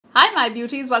Hi my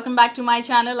beauties, welcome back to my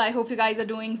channel. I hope you guys are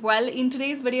doing well. In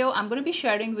today's video, I'm going to be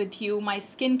sharing with you my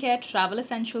skincare travel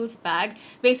essentials bag.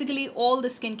 Basically all the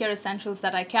skincare essentials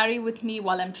that I carry with me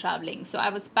while I'm traveling. So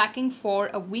I was packing for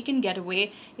a weekend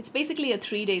getaway. It's basically a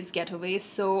 3 days getaway.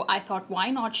 So I thought why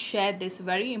not share this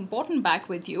very important bag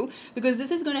with you, because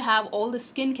this is going to have all the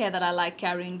skincare that I like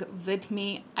carrying with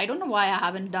me. I don't know why I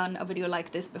haven't done a video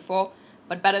like this before,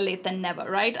 but better late than never,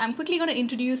 right? I'm quickly going to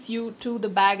introduce you to the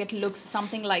bag. It looks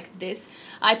something like this.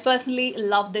 I personally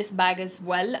love this bag as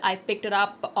well. I picked it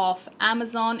up off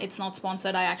Amazon. It's not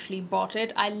sponsored. I actually bought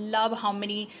it. I love how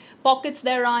many pockets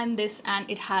there are in this, and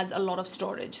it has a lot of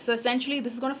storage. So essentially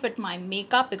this is going to fit my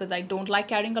makeup, because I don't like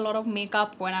carrying a lot of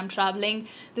makeup when I'm traveling.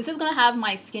 This is going to have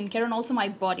my skincare and also my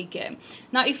body care.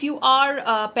 Now if you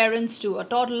are parents to a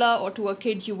toddler or to a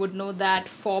kid, you would know that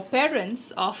for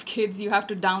parents of kids you have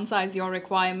to downsize your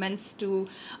requirements to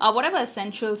whatever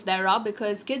essentials there are,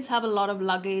 because kids have a lot of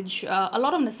luggage, a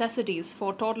lot of necessities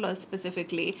for toddlers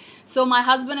specifically. So my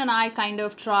husband and I kind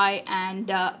of try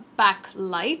and pack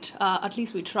light, at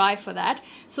least we try for that.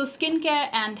 So skincare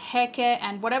and hair care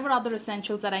and whatever other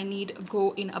essentials that I need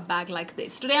go in a bag like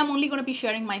this. Today I'm only going to be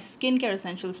sharing my skincare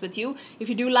essentials with you. If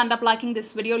you do land up liking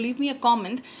this video, leave me a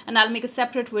comment and I'll make a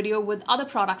separate video with other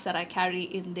products that I carry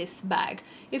in this bag.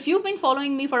 If you've been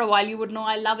following me for a while, you would know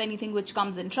I love anything which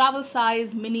comes in travel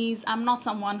size, minis. I'm not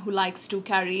someone who likes to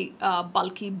carry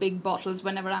bulky big bottles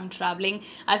whenever I'm traveling.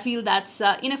 I feel that's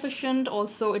inefficient.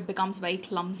 Also, it becomes very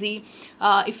clumsy.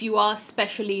 If you are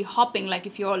specially hopping, like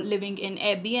if you're living in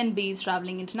Airbnbs,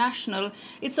 traveling international,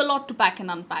 it's a lot to pack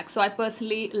and unpack. So I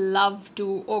personally love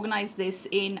to organize this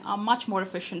in a much more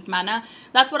efficient manner.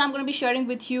 That's what I'm going to be sharing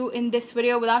with you in this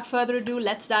video. Without further ado,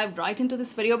 let's dive right into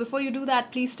this video. Before you do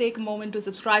that, please take a moment to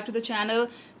subscribe to the channel.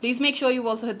 Please make sure you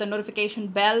also hit the notification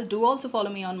bell. Do also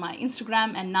follow me on my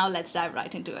Instagram, and now let's dive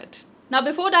right into it. Now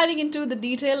before diving into the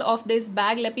detail of this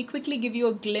bag, let me quickly give you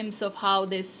a glimpse of how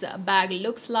this bag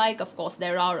looks like. Of course,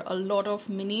 there are a lot of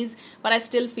minis, but I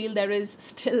still feel there is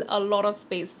still a lot of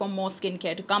space for more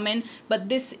skincare to come in. But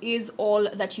this is all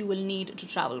that you will need to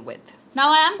travel with. Now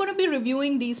I am going to be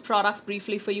reviewing these products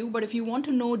briefly for you, but if you want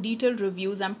to know detailed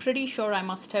reviews, I'm pretty sure I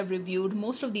must have reviewed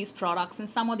most of these products in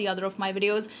some or the other of my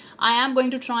videos. I am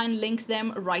going to try and link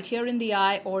them right here in the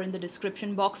eye or in the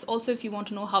description box. Also, if you want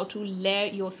to know how to layer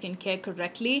your skincare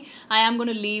correctly, I am going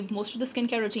to leave most of the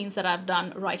skincare routines that I've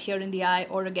done right here in the eye,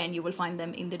 or again, you will find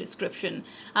them in the description.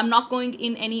 I'm not going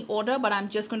in any order, but I'm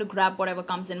just going to grab whatever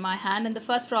comes in my hand. And the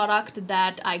first product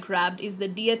that I grabbed is the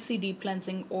DHC Deep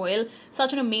Cleansing Oil.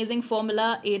 Such an amazing formula.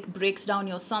 It breaks down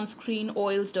your sunscreen,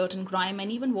 oils, dirt and grime,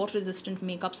 and even water resistant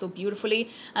makeup so beautifully.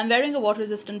 I'm wearing a water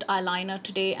resistant eyeliner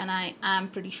today, and I am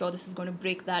pretty sure this is going to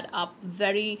break that up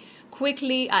very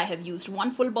quickly. I have used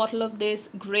one full bottle of this.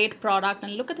 Great product,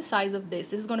 and look at the size of this.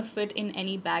 This is going to fit in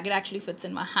any bag. It actually fits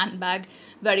in my handbag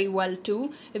very well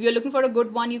too. If you're looking for a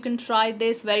good one, you can try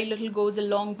this. Very little goes a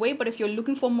long way, but if you're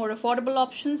looking for more affordable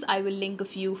options, I will link a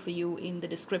few for you in the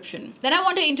description. Then I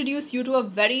want to introduce you to a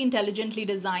very intelligently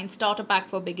designed starter pack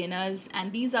for beginners,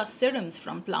 and these are serums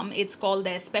from Plum. It's called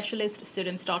their Specialist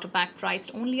Serum Starter Pack,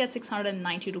 priced only at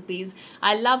 690 rupees.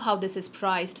 I love how this is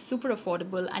priced, super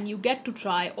affordable, and you get to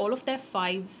try all of their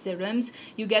 5 serums.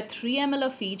 You get 3 ml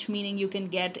of each, meaning you can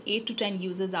get 8 to 10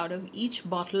 uses out of each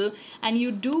bottle, and you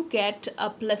do get a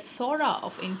plethora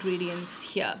of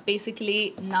ingredients here.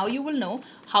 Basically, now you will know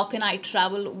how can I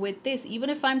travel with this. Even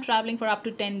if I'm traveling for up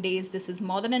to 10 days, this is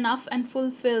more than enough and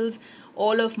fulfills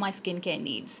all of my skincare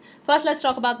needs. First, let's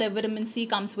talk about their vitamin C.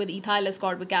 Comes with ethyl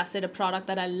ascorbic acid, a product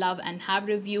that I love and have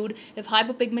reviewed. If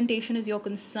hyperpigmentation is your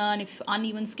concern, if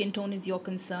uneven skin tone is your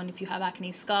concern, if you have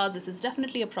acne scars, this is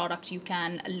definitely a product you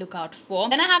can look out for.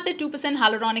 Then I have the 2%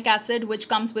 hyaluronic acid, which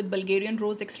comes with Bulgarian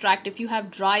rose extract. If you have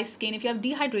dry skin, if you have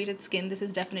dehydrated skin, this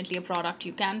is definitely a product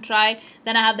you can try.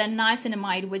 Then I have the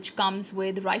niacinamide, which comes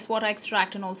with rice water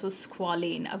extract and also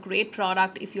squalane, a great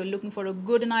product if you're looking for a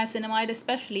good niacinamide,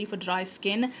 especially for dry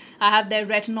skin. I have their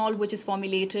retinol, which is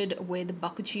formulated with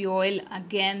bakuchi oil.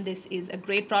 Again, this is a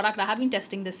great product. I have been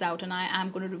testing this out, and I am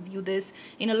going to review this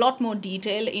in a lot more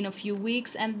detail in a few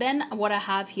weeks. And then what I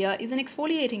have here is an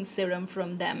exfoliating serum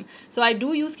from them. So I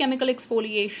do use chemical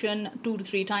exfoliation 2 to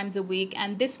 3 times a week,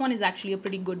 and this one is actually a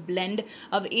pretty good blend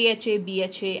of AHA,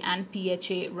 BHA and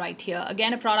PHA right here.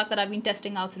 Again, a product that I've been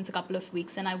testing out since a couple of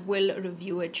weeks, and I will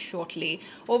review it shortly.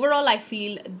 Overall, I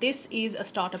feel this is a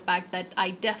starter pack that I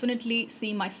definitely definitely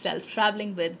see myself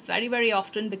traveling with very, very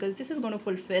often because this is going to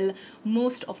fulfill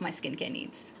most of my skincare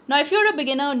needs. Now, if you're a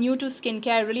beginner new to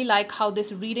skincare, I really like how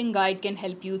this reading guide can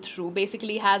help you through.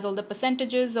 Basically, it has all the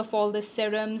percentages of all the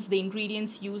serums, the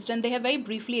ingredients used, and they have very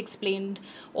briefly explained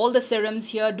all the serums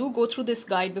here. Do go through this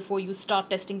guide before you start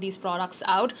testing these products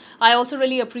out. I also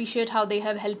really appreciate how they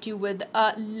have helped you with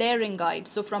a layering guide.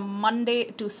 So from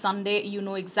Monday to Sunday, you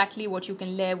know exactly what you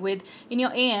can layer with in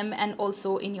your AM and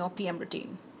also in your PM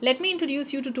routine. Let me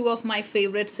introduce you to two of my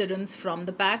favorite serums from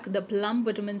the pack. The Plum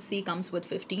Vitamin C comes with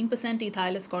 15%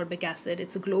 ethyl ascorbic acid.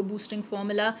 It's a glow boosting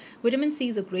formula. Vitamin C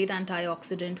is a great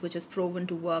antioxidant which is proven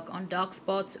to work on dark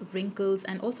spots, wrinkles,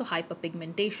 and also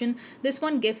hyperpigmentation. This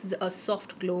one gives a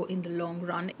soft glow in the long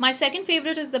run. My second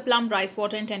favorite is the Plum Rice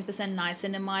Water and 10%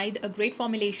 niacinamide, a great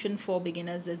formulation for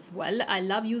beginners as well. I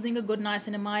love using a good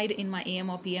niacinamide in my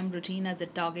AM or PM routine as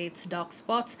it targets dark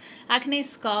spots, acne,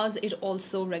 scars. It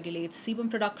also regulates sebum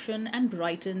production and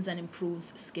brightens and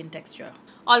improves skin texture.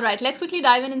 Alright, let's quickly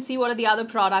dive in and see what are the other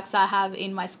products I have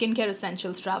in my Skincare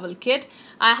Essentials travel kit.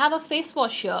 I have a face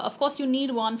wash here. Of course, you need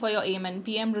one for your AM and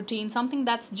PM routine, something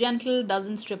that's gentle,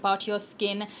 doesn't strip out your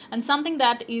skin, and something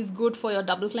that is good for your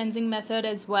double cleansing method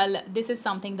as well. This is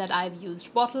something that I've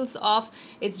used bottles of.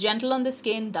 It's gentle on the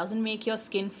skin, doesn't make your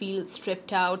skin feel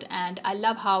stripped out, and I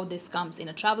love how this comes in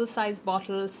a travel size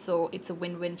bottle, so it's a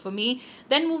win-win for me.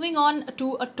 Then moving on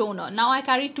to a toner. Now I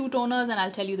carry two toners and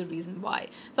I'll tell you the reason why.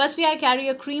 Firstly, I carry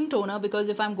a cream toner because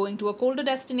if I'm going to a colder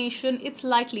destination, it's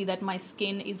likely that my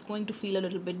skin is going to feel a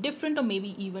little bit different or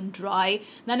maybe even dry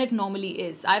than it normally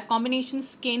is. I have combination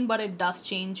skin, but it does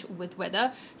change with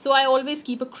weather. So I always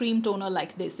keep a cream toner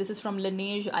like this. This is from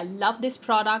Laneige. I love this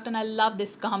product and I love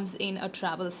this comes in a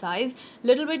travel size.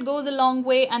 Little bit goes a long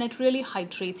way and it really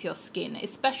hydrates your skin.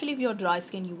 Especially if you're dry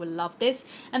skin, you will love this.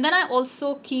 And then I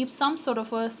also keep some sort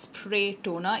of a spray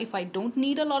toner. If I don't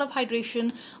need a lot of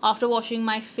hydration after washing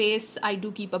my face, I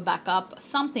do keep a backup,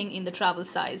 something in the travel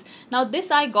size. Now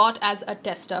this I got as a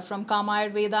tester from Kama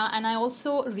Ayurveda, and I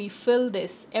also refill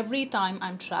this every time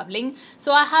I'm traveling.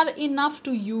 So I have enough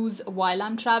to use while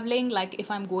I'm traveling. Like if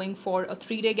I'm going for a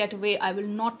 3-day getaway, I will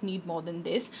not need more than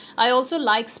this. I also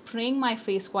like spraying my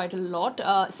face quite a lot,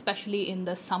 especially in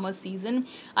the summer season.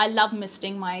 I love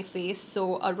misting my face,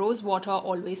 so a rose water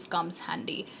always comes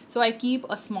handy. So I keep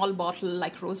a small bottle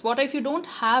like rose water. If you don't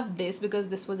have this, because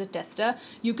this was a tester,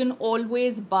 you can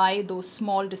always buy those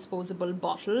small disposable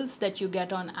bottles that you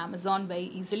get on Amazon very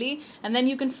easily, and then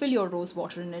you can fill your rose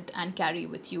water in it and carry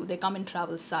with you. They come in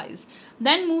travel size.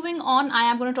 Then moving on, I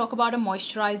am going to talk about a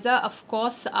moisturizer. Of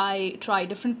course, I try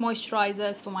different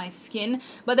moisturizers for my skin,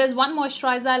 but there's one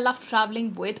moisturizer I love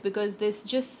traveling with because this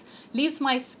just leaves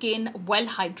my skin well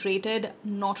hydrated,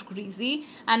 not greasy.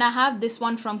 And I have this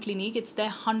one from Clinique. It's their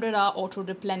 100-hour auto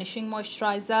replenishing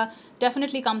moisturizer.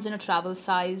 Definitely comes in a travel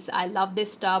size. I love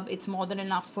this tub. It's more than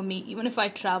enough for me even if I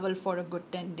travel for a good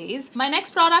 10 days. My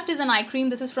next product is an eye cream.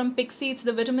 This is from Pixi. It's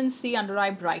the Vitamin C Under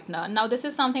Eye Brightener. Now this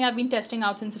is something I've been testing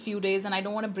out since a few days and I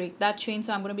don't want to break that chain,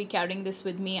 so I'm going to be carrying this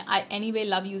with me. I anyway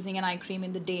love using an eye cream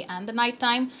in the day and the night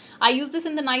time. I use this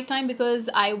in the night time because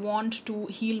I want to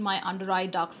heal my under eye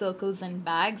dark circles and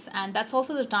bags, and that's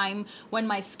also the time when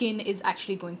my skin is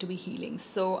actually going to be healing.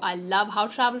 So I love how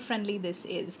travel friendly this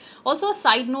is. Also a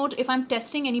side note, if I'm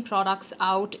testing any products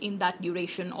out in that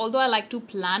duration, although I like to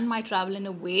plan my travel in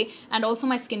a way and also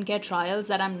my skincare trials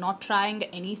that I'm not trying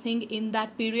anything in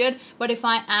that period, but if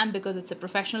I am because it's a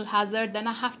professional hazard, then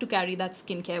I have to carry that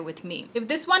skincare with me. If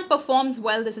this one performs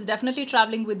well, this is definitely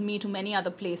traveling with me to many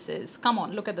other places. Come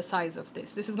on, look at the size of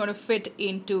this. This is going to fit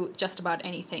into just about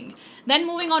anything. Then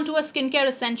moving on to a skincare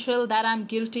essential that I'm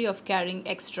guilty of carrying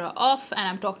extra of, and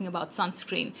I'm talking about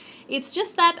sunscreen. It's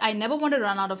just that I never want to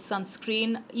run out of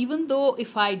sunscreen, even though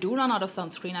if I do run out of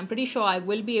sunscreen, I'm pretty sure I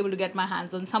will be able to get my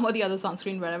hands on some of the other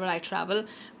sunscreen wherever I travel,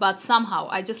 but somehow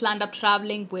I just land up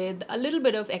traveling with a little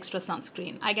bit of extra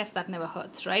sunscreen. I guess that never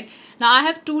hurts, right? Now I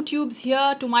have two tubes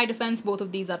here. To my defense, both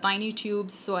of these are tiny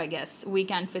tubes, so I guess we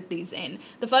can fit these in.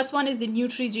 The first one is the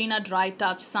Neutrogena Dry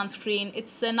Touch sunscreen.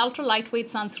 It's an ultra lightweight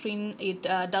sunscreen. It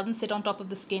doesn't sit on top of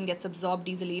the skin, gets absorbed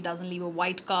easily, doesn't leave a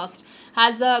white cast,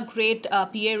 has a great PA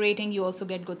rating. You also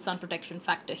get good sun protection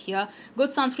factor here.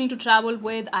 Good sunscreen to travel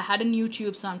with. I had a new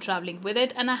tube, so I'm traveling with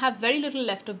it, and I have very little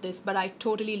left of this, but I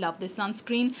totally love this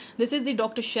sunscreen. This is the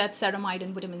Dr. Sheth Ceramide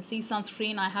and Vitamin C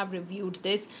sunscreen. I have reviewed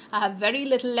this. I have very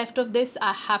little left of this.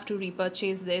 I have to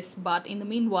repurchase this, but in the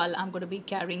meanwhile, I'm going to be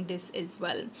carrying this as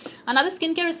well. Another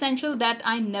skincare essential that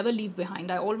I never leave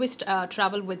behind. I always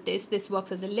travel with this. This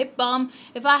works as a lip balm.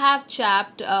 If I have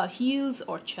chapped heels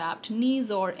or chapped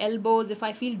knees or elbows, if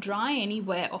I feel dry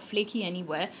anywhere or flaky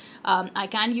anywhere, I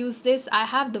can use this. I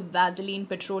have have the Vaseline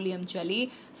Petroleum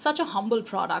Jelly. Such a humble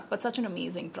product, but such an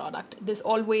amazing product. This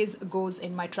always goes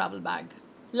in my travel bag.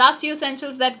 Last few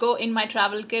essentials that go in my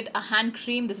travel kit, a hand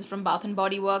cream. This is from Bath &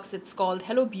 Body Works. It's called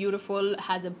Hello Beautiful,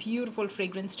 has a beautiful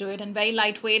fragrance to it and very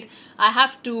lightweight. I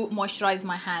have to moisturize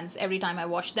my hands every time I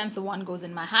wash them, so one goes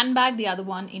in my handbag, the other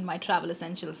one in my travel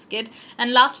essentials kit.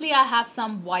 And lastly, I have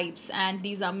some wipes, and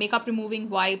these are makeup removing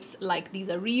wipes. Like, these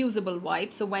are reusable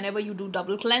wipes, so whenever you do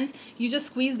double cleanse, you just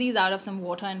squeeze these out of some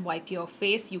water and wipe your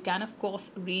face. You can of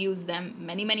course reuse them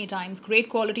many times. Great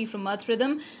quality from Earth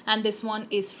Rhythm, and this one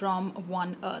is from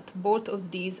One Earth. Both of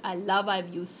these I love.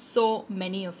 I've used so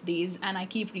many of these and I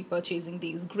keep repurchasing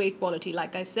these. Great quality,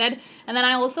 like I said. And then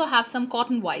I also have some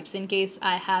cotton wipes in case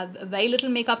I have very little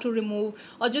makeup to remove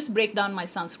or just break down my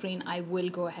sunscreen. I will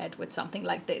go ahead with something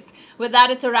like this. With that,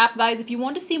 it's a wrap, guys. If you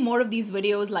want to see more of these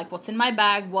videos, like what's in my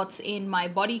bag, what's in my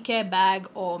body care bag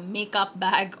or makeup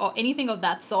bag or anything of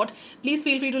that sort, please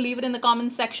feel free to leave it in the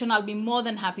comments section. I'll be more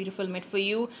than happy to film it for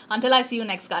you. Until I see you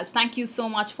next, guys, thank you so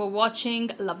much for watching.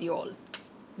 Love you all.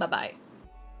 Bye-bye.